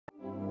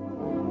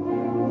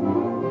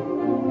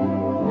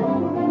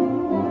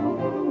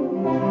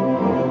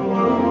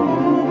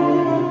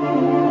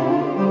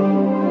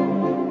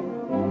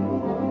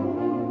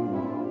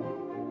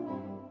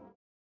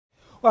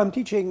I'm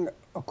teaching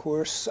a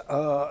course,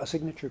 a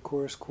signature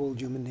course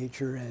called Human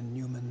Nature and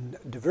Human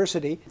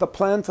Diversity. The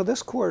plan for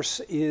this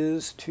course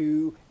is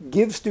to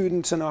give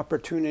students an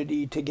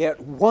opportunity to get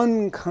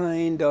one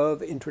kind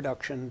of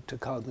introduction to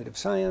cognitive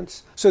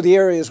science. So the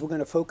areas we're going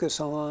to focus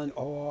on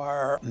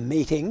are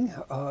mating,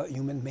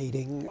 human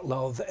mating,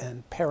 love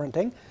and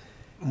parenting,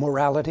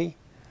 morality,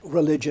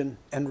 religion,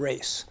 and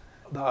race.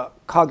 The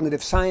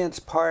cognitive science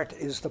part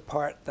is the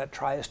part that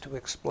tries to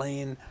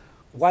explain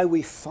why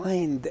we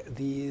find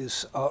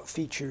these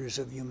features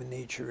of human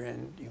nature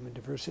and human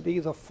diversity.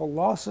 The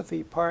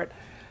philosophy part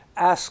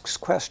asks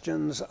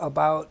questions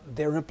about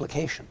their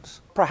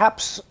implications.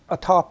 Perhaps a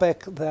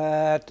topic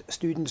that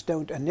students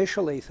don't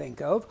initially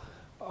think of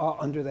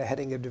under the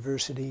heading of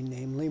diversity,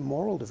 namely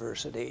moral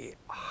diversity.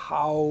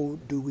 How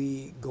do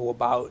we go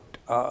about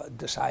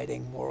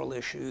deciding moral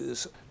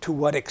issues? To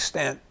what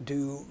extent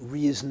do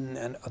reason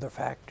and other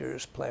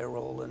factors play a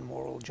role in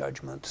moral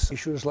judgments?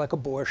 Issues like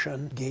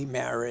abortion, gay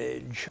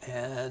marriage,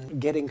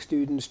 and getting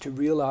students to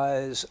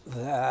realize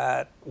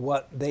that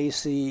what they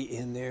see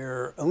in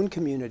their own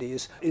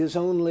communities is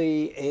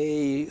only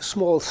a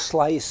small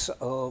slice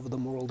of the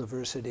moral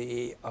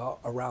diversity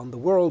around the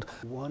world.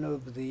 One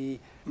of the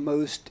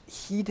most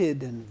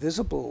heated and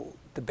visible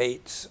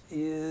debates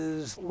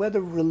is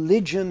whether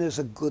religion is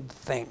a good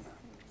thing.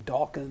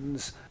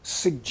 Dawkins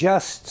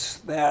suggests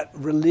that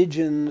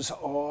religions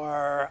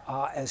are,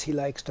 as he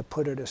likes to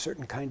put it, a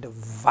certain kind of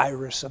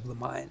virus of the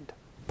mind.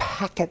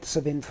 Packets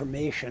of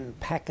information,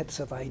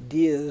 packets of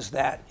ideas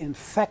that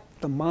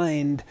infect the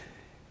mind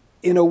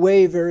in a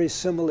way very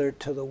similar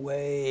to the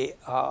way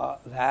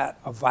that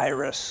a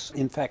virus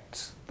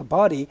infects the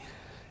body.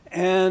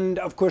 And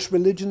of course,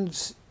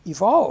 religions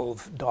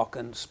evolve,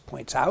 Dawkins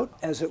points out,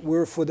 as it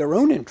were, for their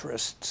own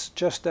interests,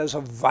 just as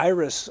a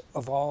virus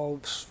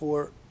evolves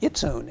for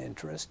its own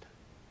interest.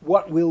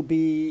 What we'll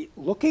be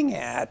looking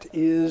at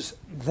is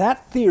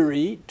that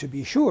theory, to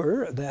be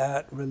sure,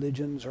 that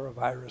religions are a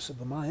virus of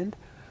the mind,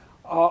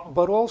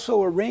 but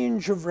also a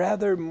range of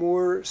rather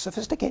more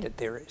sophisticated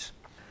theories.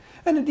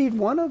 And indeed,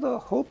 one of the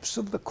hopes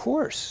of the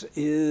course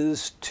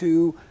is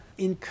to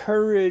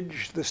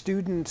encourage the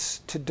students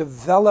to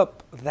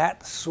develop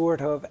that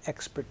sort of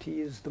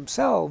expertise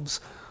themselves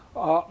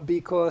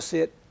because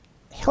it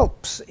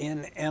helps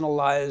in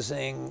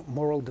analyzing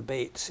moral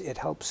debates. It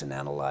helps in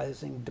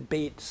analyzing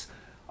debates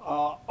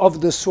of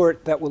the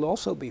sort that we'll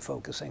also be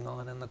focusing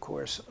on in the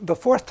course. The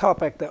fourth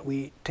topic that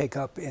we take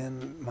up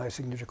in my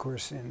signature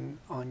course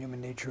on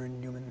human nature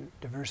and human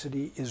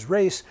diversity is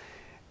race.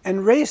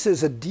 And race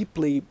is a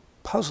deeply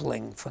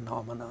puzzling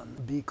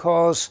phenomenon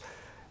because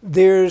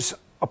there's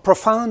a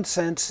profound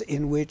sense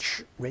in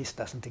which race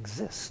doesn't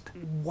exist.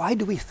 Why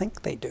do we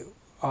think they do?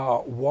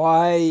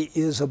 Why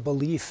is a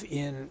belief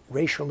in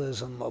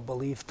racialism a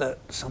belief that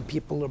some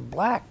people are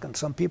black and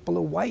some people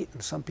are white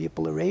and some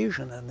people are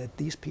Asian and that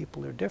these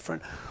people are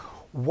different?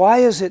 Why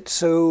is it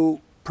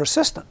so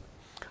persistent?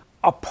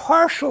 A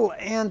partial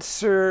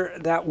answer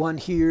that one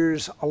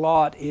hears a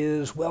lot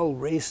is, well,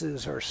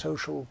 races are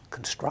social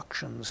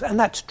constructions, and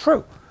that's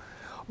true.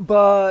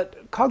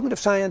 But cognitive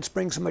science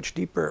brings a much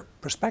deeper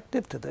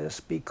perspective to this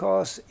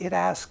because it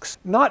asks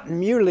not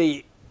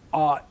merely,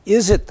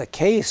 is it the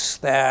case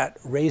that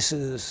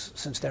races,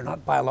 since they're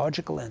not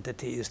biological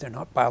entities, they're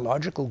not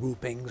biological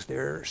groupings,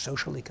 they're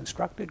socially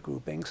constructed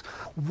groupings,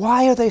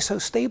 why are they so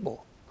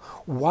stable?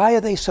 Why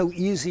are they so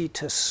easy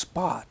to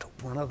spot?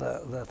 One of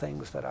the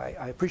things that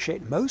I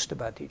appreciate most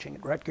about teaching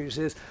at Rutgers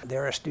is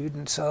there are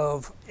students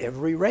of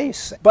every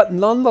race, but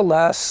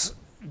nonetheless,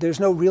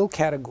 there's no real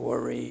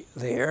category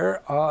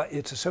there.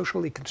 It's a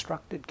socially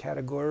constructed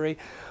category.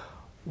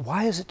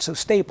 Why is it so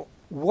stable?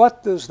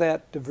 What does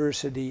that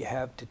diversity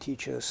have to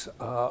teach us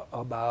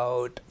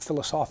about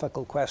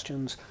philosophical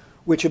questions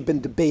which have been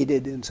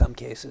debated in some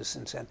cases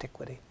since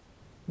antiquity?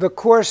 The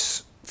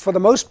course, for the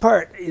most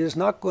part, is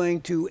not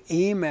going to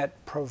aim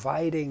at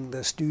providing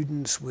the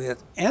students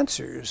with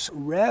answers.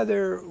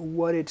 Rather,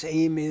 what its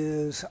aim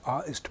is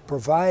to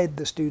provide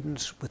the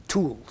students with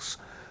tools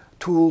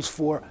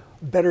for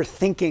better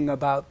thinking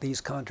about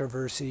these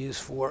controversies,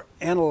 for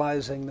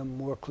analyzing them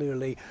more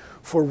clearly,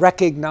 for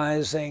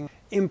recognizing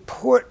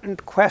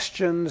important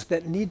questions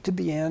that need to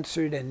be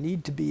answered and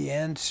need to be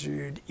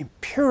answered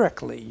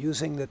empirically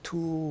using the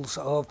tools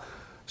of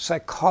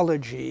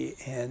psychology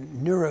and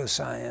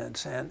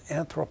neuroscience and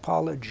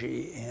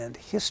anthropology and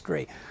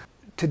history.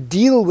 To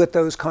deal with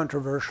those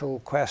controversial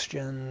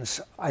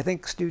questions, I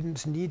think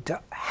students need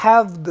to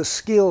have the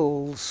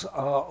skills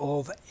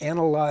of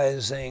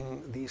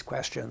analyzing these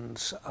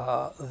questions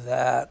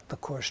that the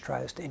course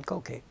tries to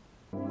inculcate.